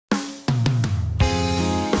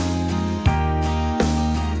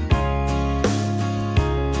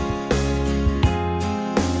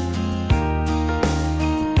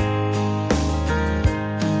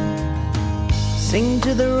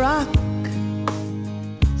to the rock,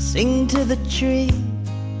 sing to the tree,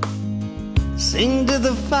 sing to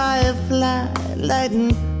the firefly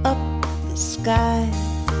lighting up the sky.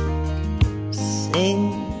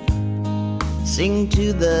 Sing, sing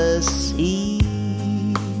to the sea.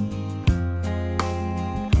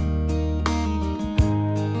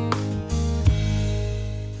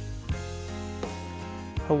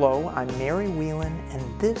 Hello, I'm Mary Whelan,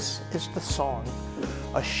 and this is The Song,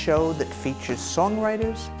 a show that features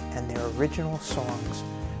songwriters and their original songs.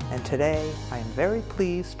 And today, I am very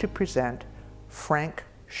pleased to present Frank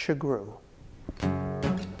Sugrue.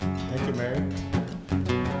 Thank you, Mary.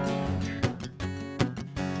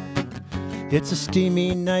 It's a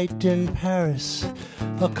steamy night in Paris,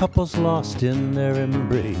 a couple's lost in their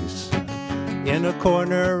embrace, in a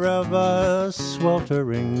corner of a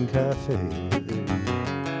sweltering cafe.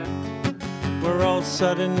 We're all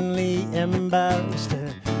suddenly embarrassed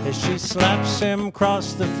as she slaps him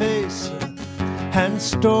across the face and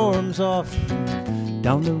storms off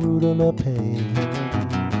down the Rue de la Paix.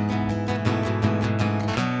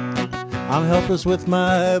 I'm helpless with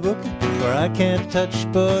my book, where I can't touch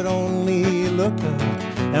but only look,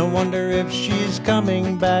 and wonder if she's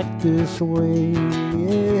coming back this way.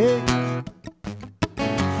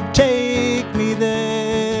 Take me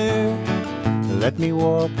there, let me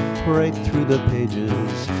walk right through the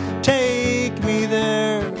pages. Take me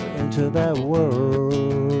there into that world.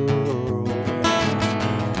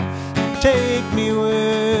 Take me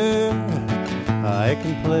where I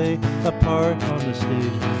can play a part on the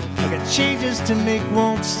stage. I got changes to make,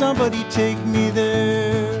 won't somebody take me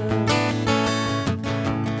there?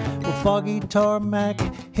 A foggy tarmac,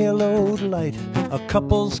 haloed light, a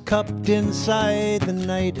couple's cupped inside the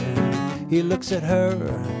night. He looks at her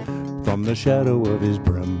from the shadow of his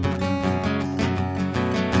brim.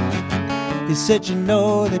 He said, you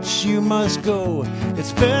know that you must go.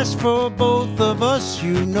 It's best for both of us,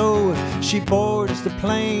 you know. She boards the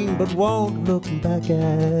plane but won't look back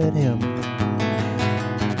at him.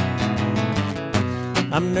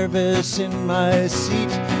 I'm nervous in my seat,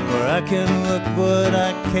 where I can look but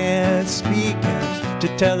I can't speak, to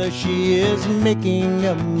tell her she is making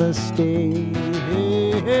a mistake.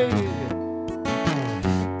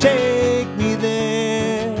 Take me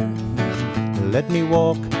there, let me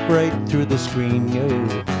walk right through the screen, yo.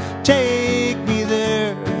 Take me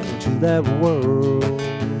there to that world.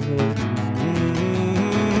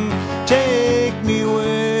 Take me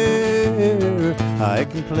where I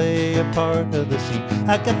can play a part of the scene.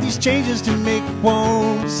 I got these changes to make,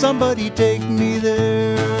 won't somebody take me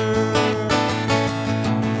there?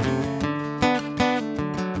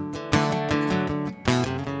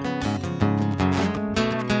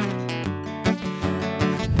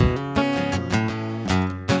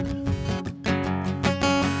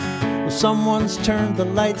 Someone's turned the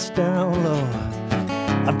lights down low.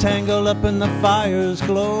 I'm tangled up in the fire's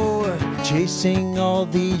glow, chasing all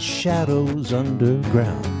these shadows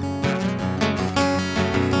underground.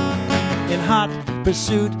 In hot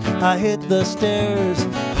pursuit, I hit the stairs,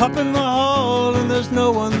 up in the hall, and there's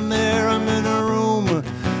no one there. I'm in a room,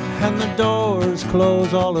 and the doors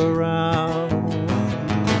close all around.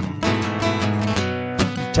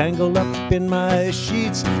 Tangled up in my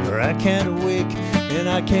sheets, where I can't wake and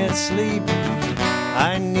I can't sleep.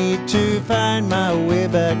 I need to find my way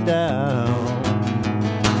back down.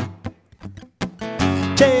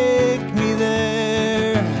 Take me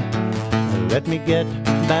there, let me get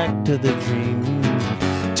back to the dream.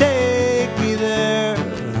 Take me there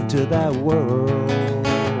to that world.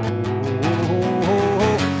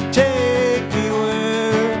 Take me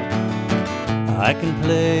where I can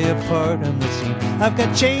play a part on the scene. I've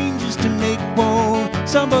got changes to make, won't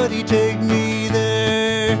somebody take me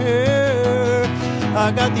there?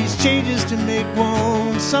 I got these changes to make,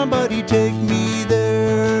 won't somebody take me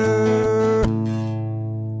there?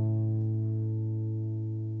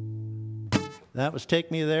 That was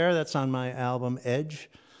Take Me There. That's on my album Edge,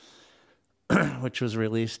 which was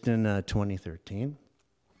released in 2013.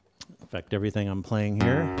 In fact, everything I'm playing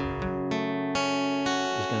here is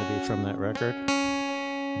going to be from that record.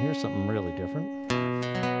 Here's something really different.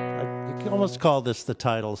 You can almost call this the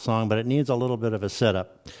title song, but it needs a little bit of a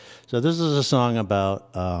setup. So this is a song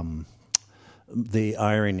about the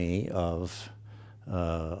irony of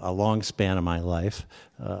a long span of my life.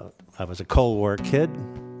 I was a Cold War kid.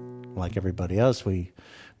 Like everybody else, we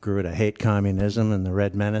grew to hate communism and the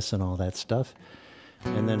Red Menace and all that stuff.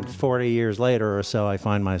 And then 40 years later or so, I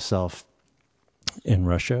find myself in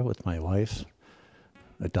Russia with my wife,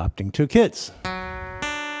 adopting 2 kids.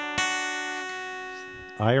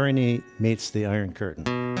 Irony meets the Iron Curtain.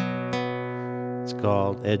 It's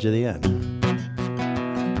called Edge of the End.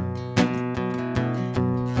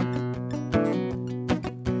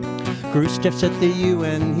 Screw stiffs at the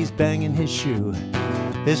UN, he's banging his shoe.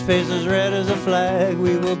 His face is red as a flag,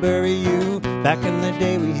 we will bury you. Back in the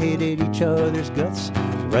day we hated each other's guts.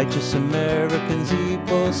 Righteous Americans,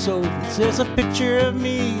 evil Soviets. There's a picture of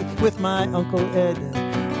me with my Uncle Ed,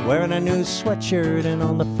 wearing a new sweatshirt and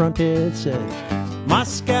on the front it said,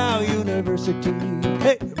 Moscow University.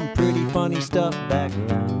 Hey, pretty funny stuff back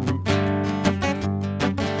then,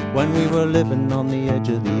 when we were living on the edge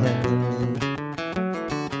of the end.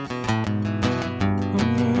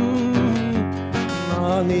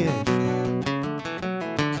 On the edge.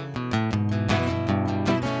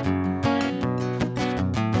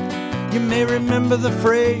 You may remember the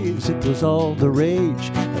phrase, it was all the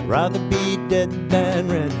rage, I'd rather be dead than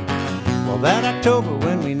red. Well, that October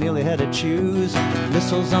when we nearly had to choose,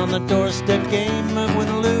 missiles on the doorstep, game of win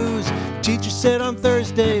or lose. Teacher said on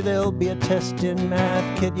Thursday there'll be a test in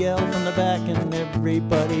math. Kid yelled from the back and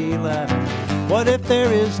everybody laughed. What if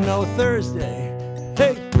there is no Thursday?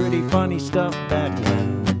 Hey, pretty funny stuff back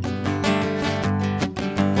then,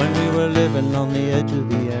 when we were living on the edge of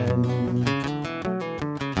the end.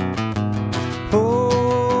 Oh,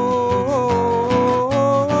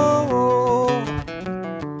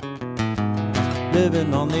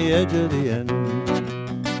 living on the edge of the end.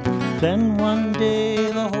 Then one day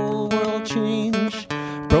the whole world changed.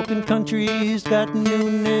 Broken countries got new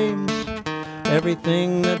names.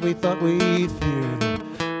 Everything that we thought we feared,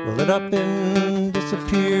 well, lit up and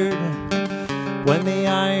disappeared. When the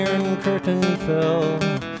Iron Curtain fell,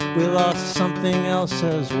 we lost something else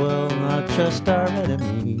as well. Not just our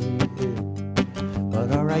enemy,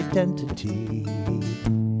 but our identity.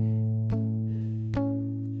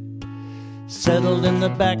 Settled in the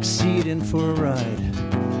back seat in for a ride,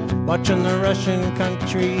 watching the Russian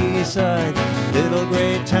countryside. Little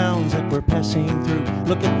gray towns that we're passing through.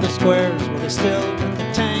 Look at the squares where they're still with the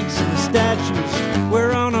tanks and the statues.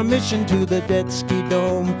 We're on a mission to the Dead Ski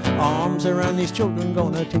Dome. Arms around these children,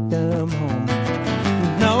 gonna take them home.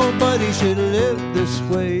 Nobody should live this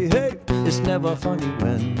way. Hey, it's never funny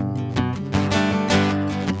when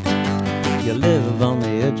you live on the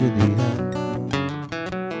edge of the end.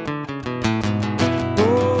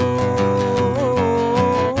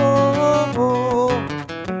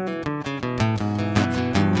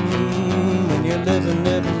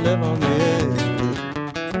 Live on the edge.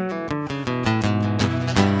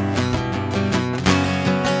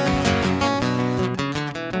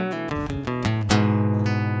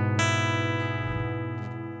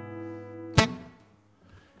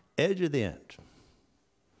 Edge of the end.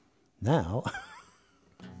 Now,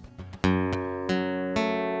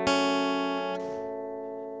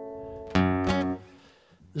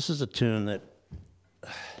 this is a tune that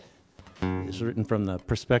is written from the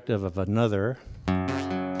perspective of another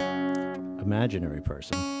imaginary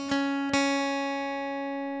person.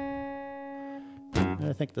 And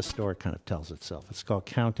I think the story kind of tells itself. It's called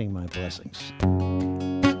Counting My Blessings.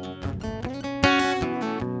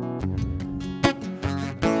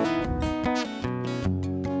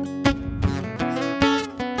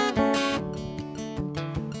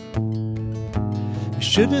 You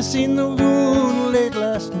should have seen the moon late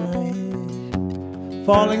last night,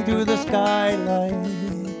 falling through the skylight.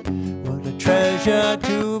 What a treasure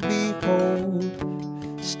to behold,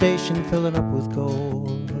 station filling up with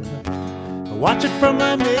gold. I watch it from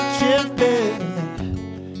my makeshift bed,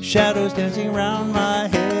 shadows dancing around my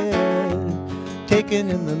head, taking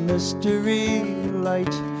in the mystery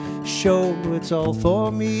light. Show it's all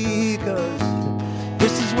for me, 'cause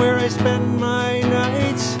this is where I spend my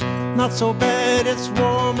nights. Not so bad, it's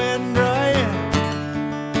warm and dry,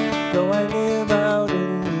 though I live out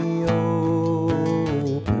in the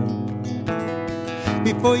open.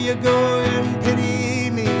 Before you go and pity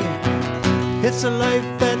me, it's a life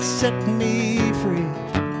that set me free.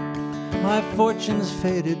 My fortune's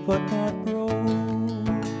faded but not broken.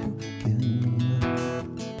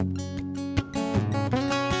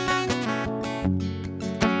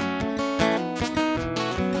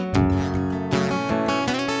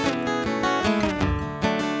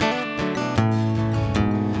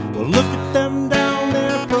 Well, look at them down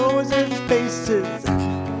there, frozen faces,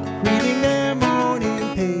 reading their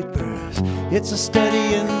morning papers. It's a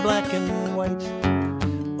study in black and white,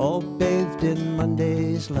 all bathed in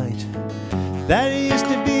Monday's light. That used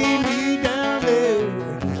to be me down there,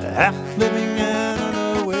 half living and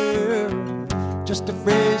unaware, just a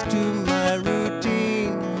phrase to my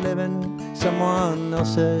routine, living someone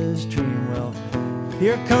else's dream. Well,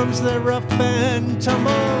 here comes the rough and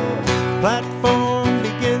tumble, platform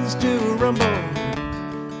begins to rumble.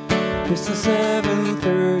 It's the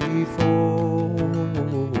 7:34.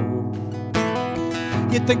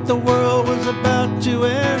 You'd think the world was about to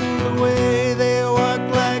end, the way they walk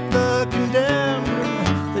like the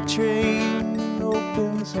condemned. The train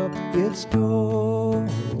opens up its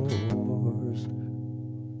doors.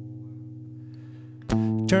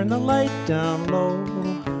 Turn the light down low,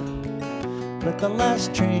 let the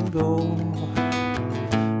last train go.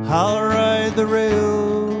 I'll ride the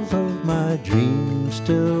rails of my dreams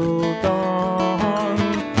till dawn.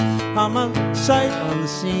 I'm a sight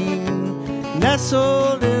unseen,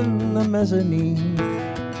 nestled in the mezzanine,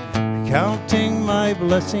 counting my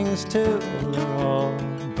blessings till they're all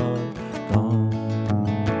but gone.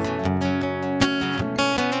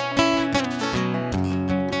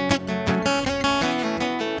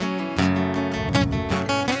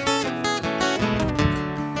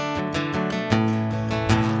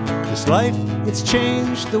 This life, it's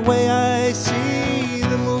changed the way I see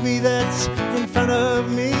the movie that's in front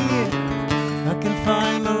of me. I can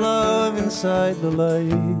find the love inside the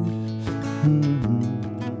light.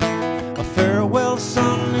 A farewell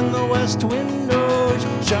sun in the west window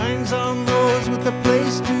shines on those with a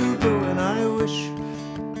place to go, and I wish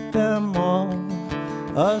them all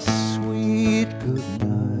a sweet good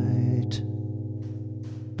night.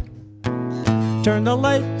 Turn the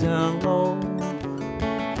light down low,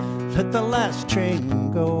 let the last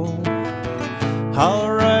train go. I'll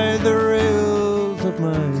ride the rails of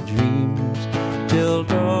my dreams till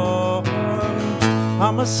dawn.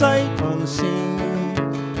 I'm a sight unseen,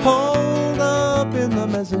 holed up in the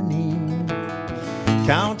mezzanine,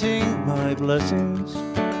 counting my blessings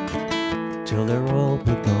till they're all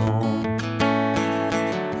but gone.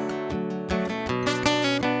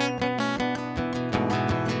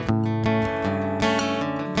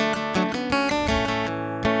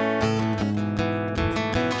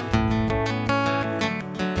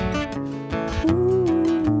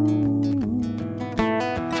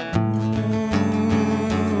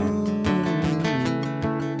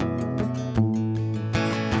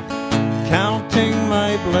 Counting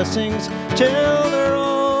my blessings till they're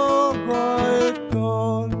all but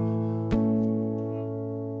gone.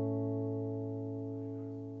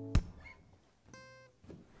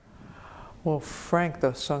 Well, Frank,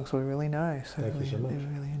 those songs were really nice. Thank you so much. I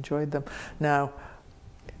really enjoyed them. Now,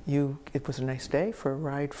 it was a nice day for a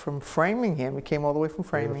ride from Framingham. You came all the way from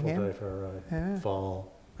Framingham. Beautiful day for a ride. Yeah.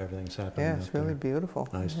 Fall, everything's happening. Yeah, it's really beautiful.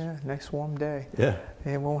 Nice. Yeah, nice warm day. Yeah.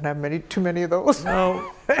 And we won't have too many of those.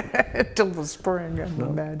 No. Until the spring, I can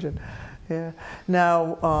imagine. Yeah.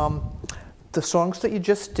 Now, the songs that you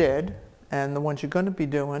just did and the ones you're going to be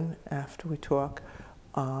doing after we talk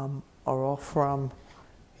are all from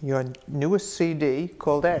your newest CD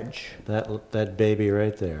called Edge. That baby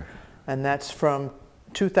right there. And that's from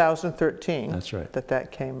 2013. That's right.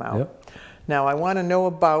 That came out. Yep. Now, I want to know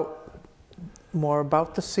more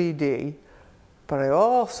about the CD, but I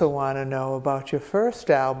also want to know about your first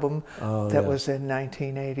album that was in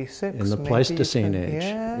 1986. In the Maybe Pleistocene age.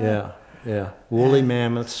 Yeah. Yeah. Woolly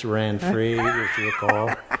mammoths ran free, if you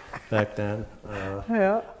recall, back then.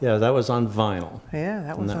 Yeah. Yeah, that was on vinyl. Yeah,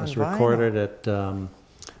 that was on vinyl. And that was recorded at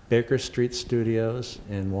Baker Street Studios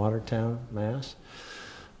in Watertown, Mass,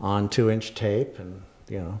 on 2-inch tape, and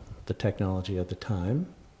the technology at the time.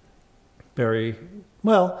 Very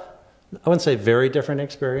well. I wouldn't say very different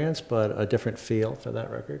experience, but a different feel for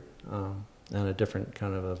that record, and a different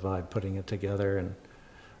kind of a vibe putting it together. And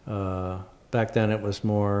back then, it was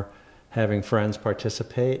more having friends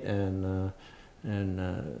participate and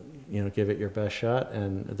give it your best shot.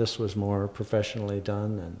 And this was more professionally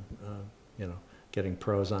done, and getting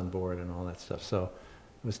pros on board and all that stuff. So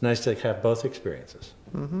it was nice to have both experiences.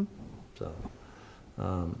 Mm-hmm. So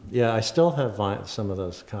I still have some of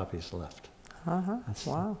those copies left. Uh-huh. That's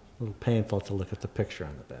wow. A little painful to look at the picture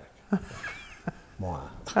on the back. Moi.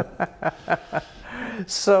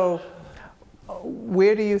 So,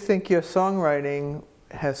 where do you think your songwriting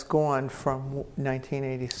has gone from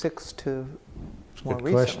 1986 to more Good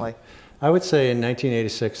question. recently? I would say in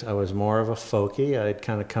 1986 I was more of a folkie. I'd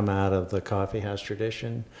kind of come out of the coffee house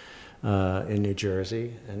tradition in New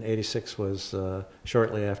Jersey, and 86 was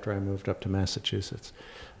shortly after I moved up to Massachusetts.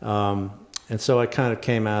 And so I kind of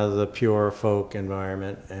came out of the pure folk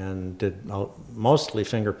environment and did mostly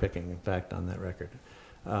finger picking, in fact, on that record.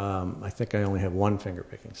 I think I only have one finger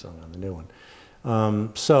picking song on the new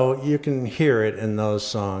one. So you can hear it in those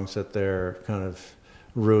songs that they're kind of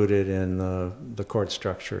rooted in the chord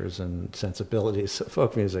structures and sensibilities of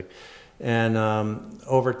folk music. And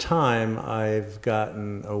over time, I've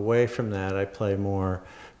gotten away from that. I play more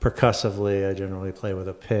percussively. I generally play with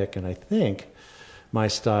a pick, and I think my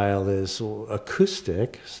style is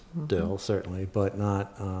acoustic still, certainly, but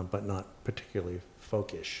not particularly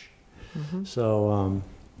folkish. So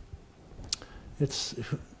it's,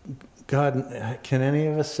 God, can any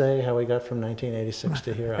of us say how we got from 1986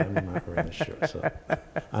 to here? I'm not really sure, so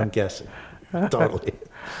I'm guessing. Totally.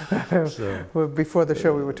 So, well, before the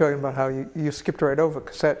show, we were talking about how you skipped right over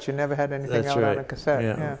cassettes. You never had anything out on a cassette.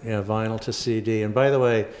 Yeah, vinyl to CD. And by the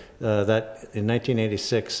way, that in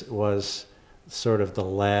 1986 was sort of the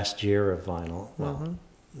last year of vinyl. Well,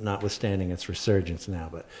 notwithstanding its resurgence now,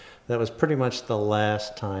 but that was pretty much the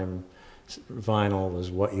last time vinyl was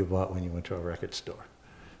what you bought when you went to a record store.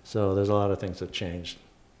 So there's a lot of things that changed.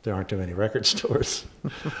 There aren't too many record stores.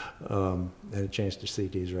 And it changed to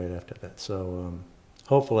CDs right after that. So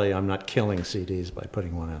hopefully I'm not killing CDs by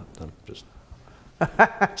putting one out. I'm just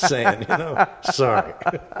saying, sorry.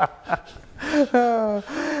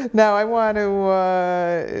 Now I want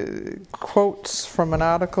to quotes from an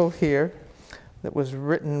article here that was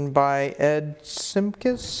written by Ed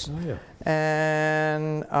Simkis. Oh, yeah.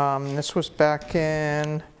 And this was back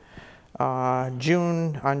in on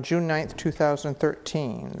June 9th,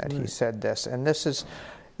 2013 that he said this. And this is,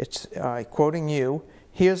 it's quoting you,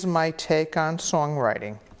 "Here's my take on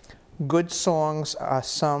songwriting. Good songs are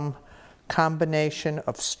some combination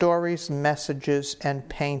of stories, messages, and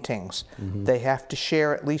paintings. They have to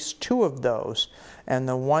share at least two of those, and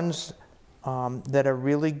the ones that are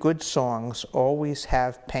really good songs always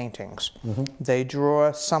have paintings. They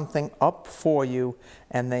draw something up for you,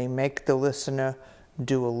 and they make the listener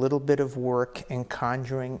do a little bit of work in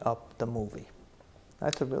conjuring up the movie."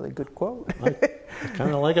 That's a really good quote. I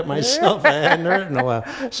kind of like it myself. I hadn't heard it in a while.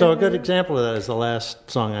 So a good example of that is the last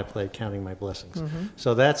song I played, "Counting My Blessings."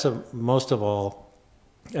 So that's most of all,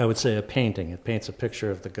 I would say, a painting. It paints a picture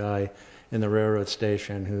of the guy in the railroad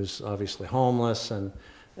station who's obviously homeless and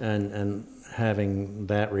having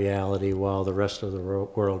that reality while the rest of the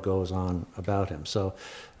world goes on about him. So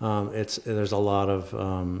there's a lot of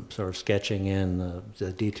sort of sketching in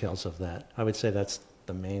the details of that. I would say that's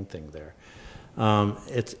the main thing there.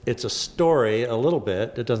 It's a story a little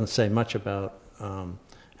bit. It doesn't say much about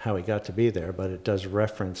how he got to be there, but it does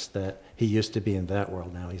reference that he used to be in that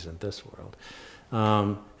world, now he's in this world.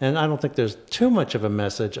 And I don't think there's too much of a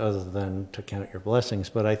message other than to count your blessings,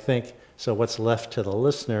 but I think, so what's left to the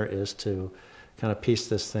listener is to kind of piece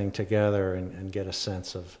this thing together and get a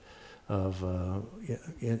sense of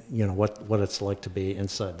what it's like to be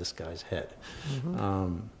inside this guy's head.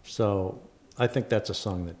 So I think that's a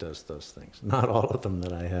song that does those things. Not all of them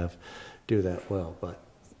that I have do that well, but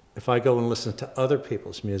if I go and listen to other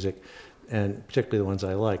people's music, and particularly the ones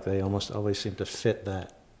I like, they almost always seem to fit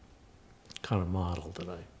that kind of model that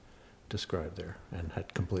I described there and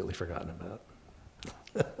had completely forgotten about.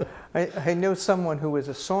 I know someone who is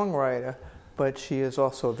a songwriter, but she is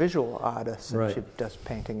also a visual artist, and Right. she does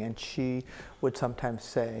painting, and she would sometimes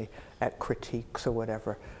say at critiques or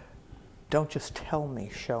whatever, "Don't just tell me,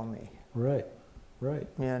 show me." Right.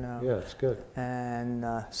 Yeah, it's good. And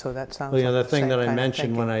so that sounds Well, like the the thing same that I kind of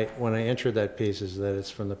mentioned thinking. when I entered that piece is that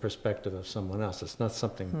it's from the perspective of someone else. It's not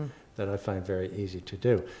something that I find very easy to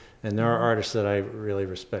do. And there are artists that I really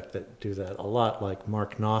respect that do that a lot, like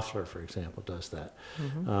Mark Knopfler, for example, does that.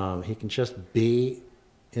 He can just be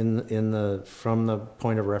from the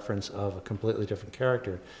point of reference of a completely different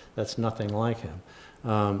character that's nothing like him.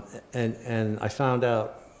 And I found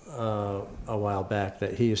out a while back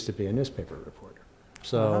that he used to be a newspaper reporter.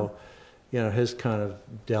 So, his kind of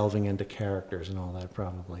delving into characters and all that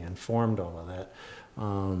probably informed all of that.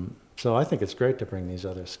 So I think it's great to bring these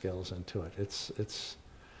other skills into it. It's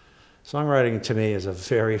songwriting to me is a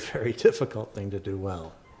very, very difficult thing to do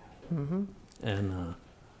well. And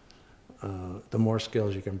the more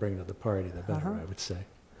skills you can bring to the party, the better, I would say.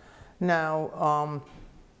 Now,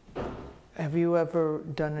 have you ever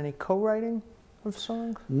done any co-writing of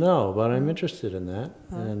songs? No, but I'm interested in that.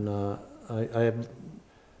 And I have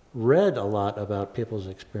read a lot about people's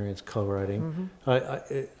experience co-writing.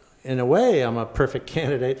 In a way, I'm a perfect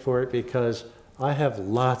candidate for it because I have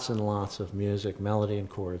lots and lots of music, melody and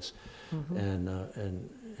chords,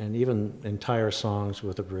 and even entire songs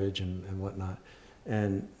with a bridge and whatnot,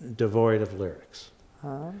 and devoid of lyrics.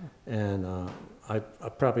 And I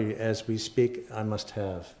probably, as we speak, I must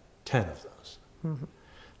have 10 of those.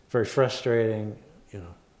 Very frustrating,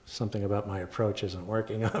 something about my approach isn't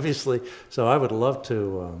working, obviously. So I would love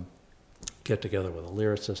to get together with a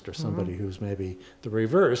lyricist or somebody who's maybe the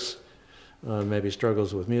reverse, maybe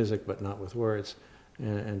struggles with music but not with words,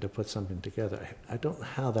 and to put something together. I don't know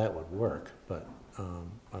how that would work, but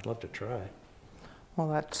I'd love to try. Well,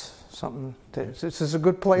 that's something. This is a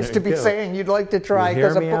good place There to you be go. saying you'd like to try, You hear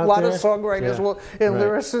because a me out lot of there? songwriters Yeah. and Right.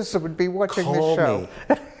 lyricists would be watching Call this show.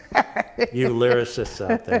 me. You lyricists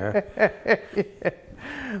out there.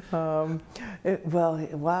 Well,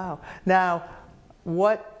 wow. Now,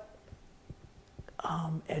 what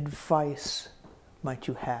advice might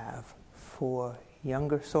you have for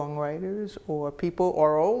younger songwriters or people,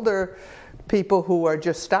 or older people who are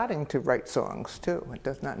just starting to write songs too? It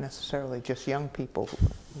does not necessarily just young people who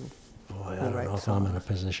Boy, I don't know if songs. I'm in a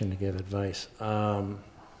position to give advice.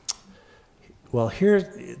 Well,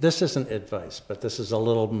 this isn't advice, but this is a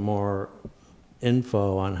little more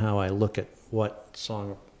info on how I look at what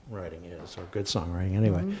songwriting is, or good songwriting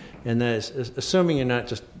anyway. Mm-hmm. And that is, assuming you're not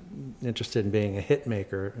just interested in being a hit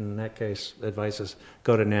maker, in that case, advice is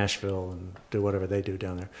go to Nashville and do whatever they do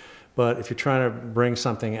down there. But if you're trying to bring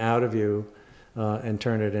something out of you and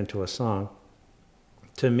turn it into a song,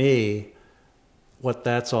 to me, what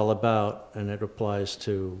that's all about, and it applies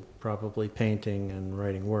to probably painting and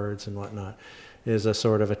writing words and whatnot, is a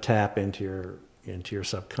sort of a tap into your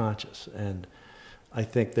subconscious. And I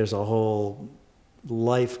think there's a whole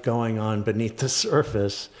life going on beneath the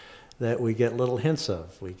surface that we get little hints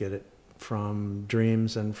of. We get it from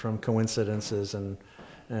dreams and from coincidences and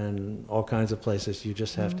all kinds of places. You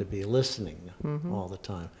just have to be listening all the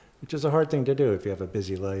time, which is a hard thing to do if you have a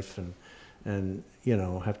busy life and you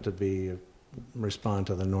know, have to respond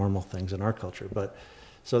to the normal things in our culture. But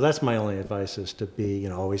so that's my only advice, is to be, you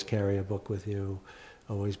know, always carry a book with you,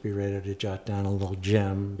 always be ready to jot down a little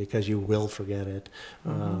gem, because you will forget it,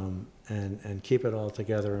 and keep it all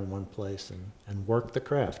together in one place and work the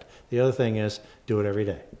craft. The other thing is, do it every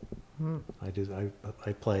day. I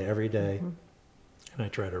play every day, and I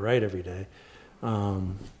try to write every day.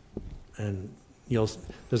 And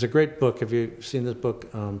there's a great book. Have you seen this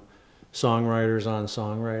book, Songwriters on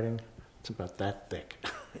Songwriting? It's about that thick,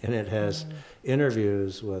 and it has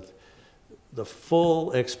interviews with the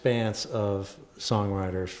full expanse of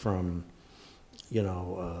songwriters from, you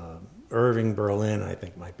know, Irving Berlin, I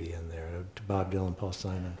think, might be in there, to Bob Dylan, Paul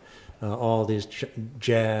Simon, all these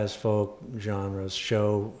jazz, folk genres,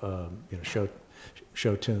 show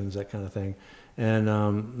tunes, that kind of thing. And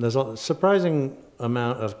there's a surprising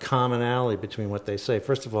amount of commonality between what they say.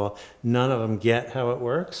 First of all, none of them get how it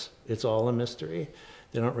works. It's all a mystery.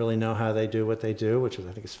 They don't really know how they do what they do, which I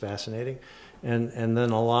think is fascinating. And then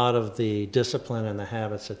a lot of the discipline and the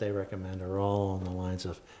habits that they recommend are all on the lines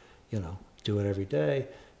of, you know, do it every day,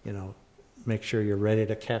 you know, make sure you're ready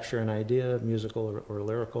to capture an idea, musical or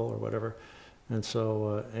lyrical or whatever. And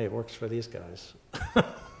so, hey, it works for these guys.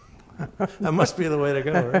 That must be the way to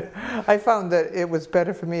go, right? I found that it was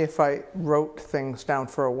better for me if I wrote things down.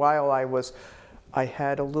 For a while, I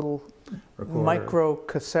had a little micro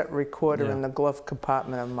cassette recorder in the glove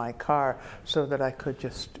compartment of my car, so that I could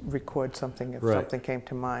just record something if something came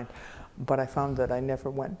to mind. But I found that I never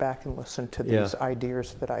went back and listened to these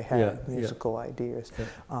ideas that I had, musical ideas.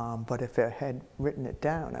 Yeah. But if I had written it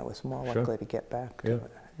down, I was more likely to get back to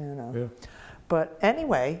it. You know. Yeah. But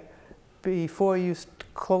anyway, before you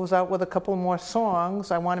close out with a couple more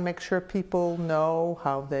songs, I want to make sure people know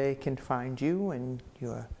how they can find you and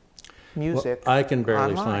your music. Well, I can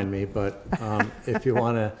barely online. find me, but if you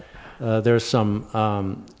want to, there's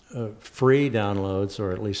some free downloads,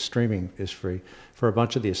 or at least streaming is free, for a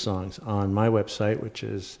bunch of these songs on my website, which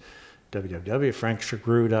is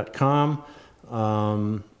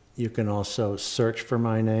www.franksugrue.com. You can also search for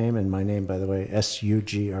my name, and my name, by the way,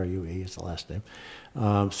 Sugrue is the last name.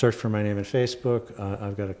 Search for my name on Facebook.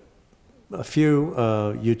 I've got a few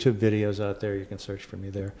YouTube videos out there. You can search for me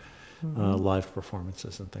there. Live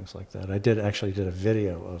performances and things like that. I actually did a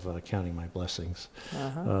video of counting my blessings.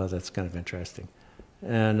 That's kind of interesting.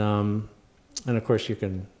 And of course you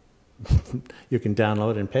can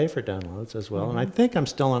download and pay for downloads as well. And I think I'm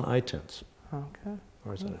still on iTunes. Okay.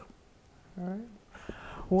 Or is it out? All right.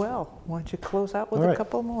 Well, why don't you close out with a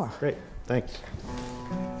couple more? Great. Thanks.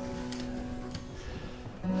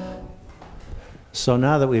 So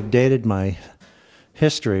now that we've dated my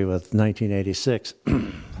history with 1986,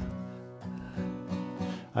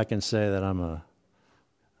 I can say that I'm a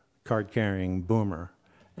card-carrying boomer,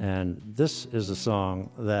 and this is a song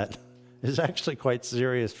that is actually quite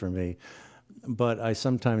serious for me, but I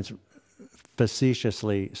sometimes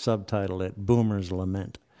facetiously subtitle it Boomer's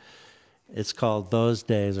Lament. It's called Those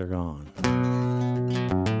Days Are Gone.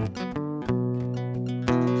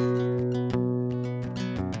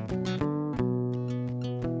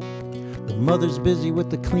 The mother's busy with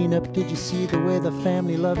the cleanup. Did you see the way the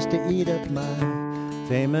family loves to eat up my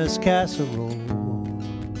famous casserole?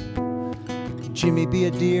 Jimmy, be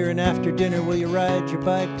a dear, and after dinner will you ride your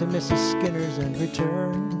bike to Mrs. Skinner's and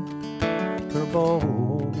return her bowl?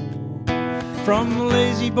 From the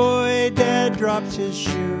lazy boy, Dad drops his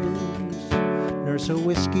shoes, nurse a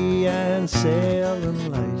whiskey and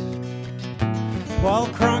Salem light. while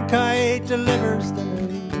Cronkite delivers the news.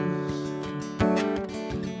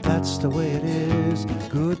 That's the way it is.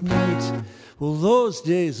 Good night. Well, those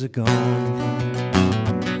days are gone.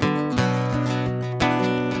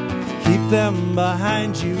 Keep them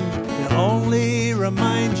behind you. They'll only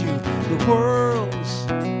remind you the world's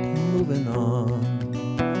moving on.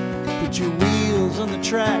 Put your wheels on the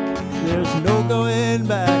track. There's no going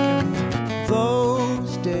back.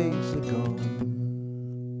 Those days are gone.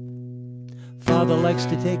 Father likes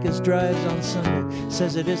to take his drives on Sunday.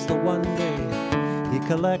 Says it is the one day he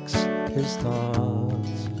collects his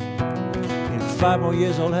thoughts. In 5 more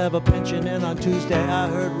years I'll have a pension, and on Tuesday I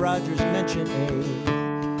heard Rogers mention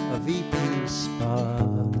a VP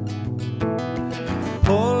spot.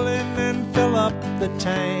 Pull in and fill up the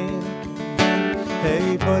tank.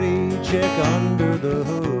 Hey buddy, check under the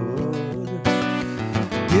hood.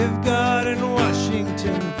 Give God in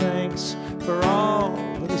Washington thanks for all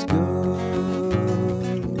that is good.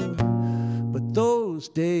 But those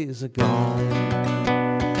days are gone.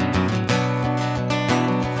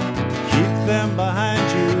 Keep them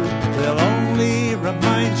behind you. They'll only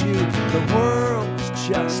remind you the world's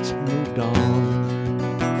just moved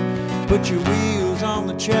on. Put your wheels on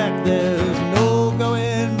the track. There's no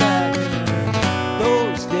going back.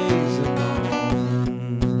 Those days are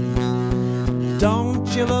gone. Don't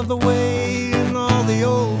you love the way in all the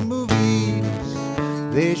old movies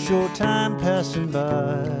they show time passing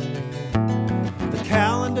by? The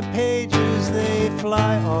calendar pages, they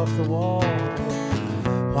fly off the wall.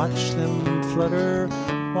 Watch them flutter,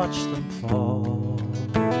 watch them fall.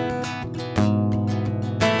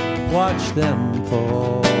 Watch them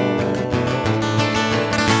fall.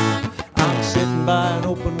 I'm sitting by an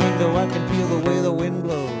open window, I can feel the way the wind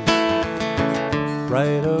blows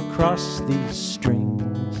right across these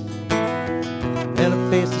strings. And a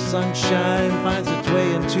face of sunshine finds its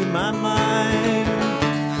way into my mind.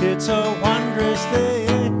 It's a wondrous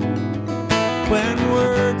thing when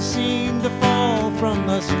words seem to fall from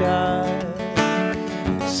the sky.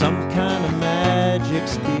 Some kind of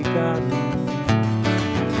magic's begun.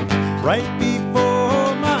 Right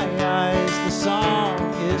before my eyes, the song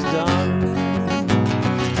is done.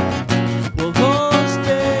 Well, those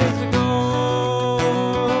days are gone.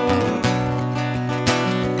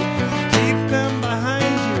 Keep them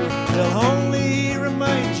behind you. They'll only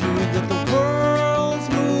remind you that the world's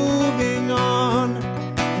moving on.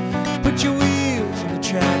 Put your wheels on the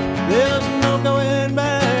track. There's no going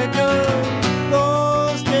back.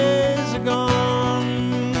 Those days are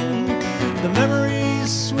gone. The memory's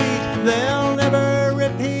sweet. They'll never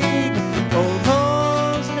repeat. Oh,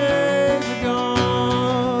 those days are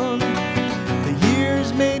gone. The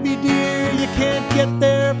years may be dear. You can't get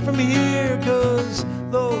there from here, 'cause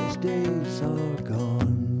those days are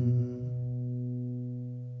gone.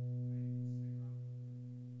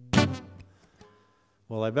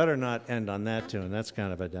 Well, I better not end on that tune. That's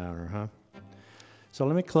kind of a downer, huh? So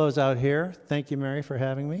let me close out here. Thank you, Mary, for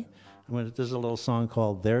having me. There's a little song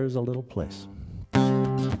called There's a Little Place.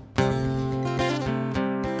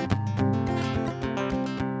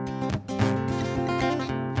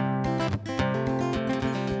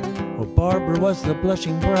 Barbara was the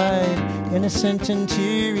blushing bride, innocent and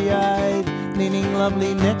teary-eyed, leaning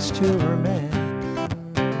lovely next to her man.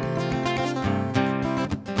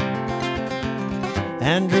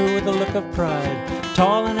 Andrew with a look of pride,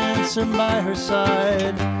 tall and handsome by her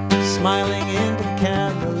side, smiling into the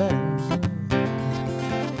camera lens.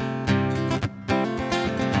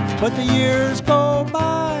 But the years go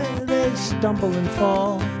by, they stumble and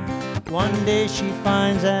fall. One day she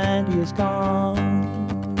finds Andy is gone.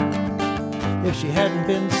 If she hadn't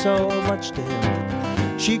been so much to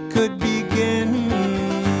him, she could begin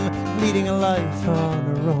leading a life on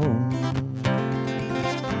her own.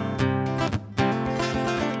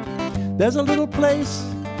 There's a little place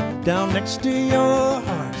down next to your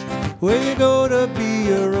heart where you go to be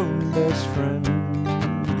your own best friend.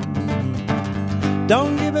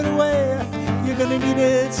 Don't give it away, you're gonna need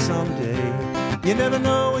it someday. You never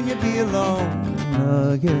know when you'll be alone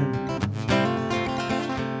again.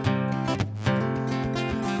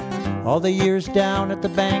 All the years down at the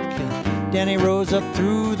bank, Danny rose up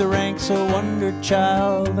through the ranks, a wonder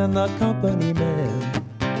child and the company man.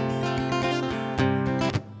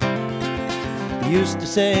 He used to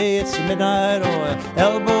say it's the midnight oil,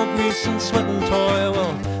 elbow grease and sweat and toil.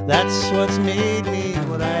 Well, that's what's made me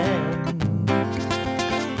what I am.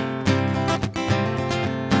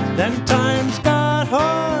 Then times got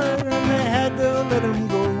hard and they had to let him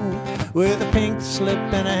go, with a pink slip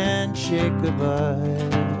and a handshake goodbye.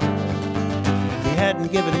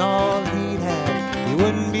 Hadn't given all he'd had, he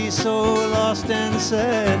wouldn't be so lost and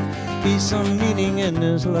sad. be some meaning in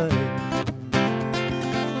this life.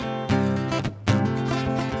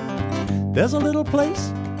 There's a little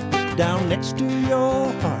place down next to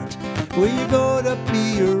your heart where you go to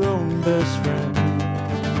be your own best friend.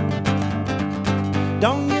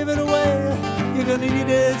 Don't give it away, you're gonna need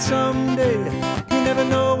it someday. You never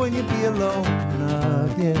know when you'll be alone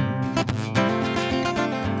again.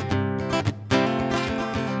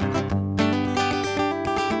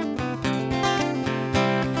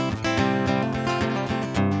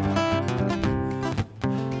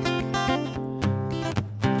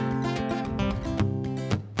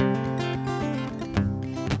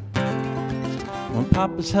 When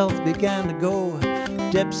Papa's health began to go,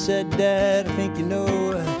 Deb said, Dad, I think you know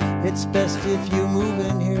it's best if you move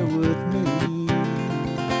in here with me.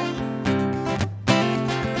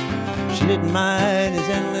 She didn't mind his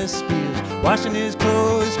endless spiels, washing his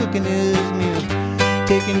clothes, cooking his meals,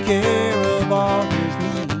 taking care of all his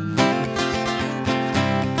needs.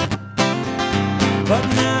 But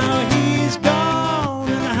now he's gone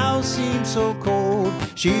and the house seems so cold.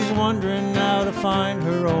 She's wondering how to find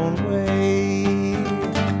her own way.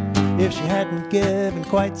 If she hadn't given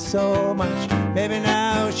quite so much, maybe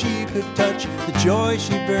now she could touch the joy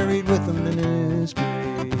she buried with him in his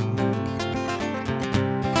grave.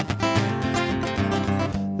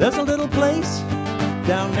 There's a little place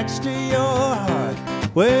down next to your heart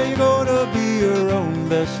where you're gonna be your own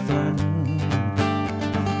best friend.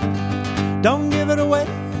 Don't give it away,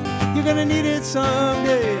 you're gonna need it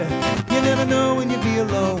someday. You never know when you'll be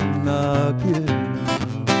alone again.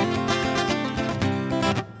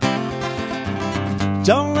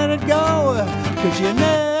 Don't let it go, 'cause you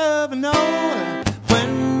never know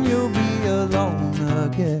when you'll be alone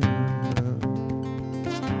again.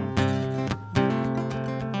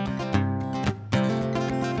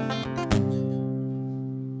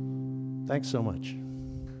 Thanks so much.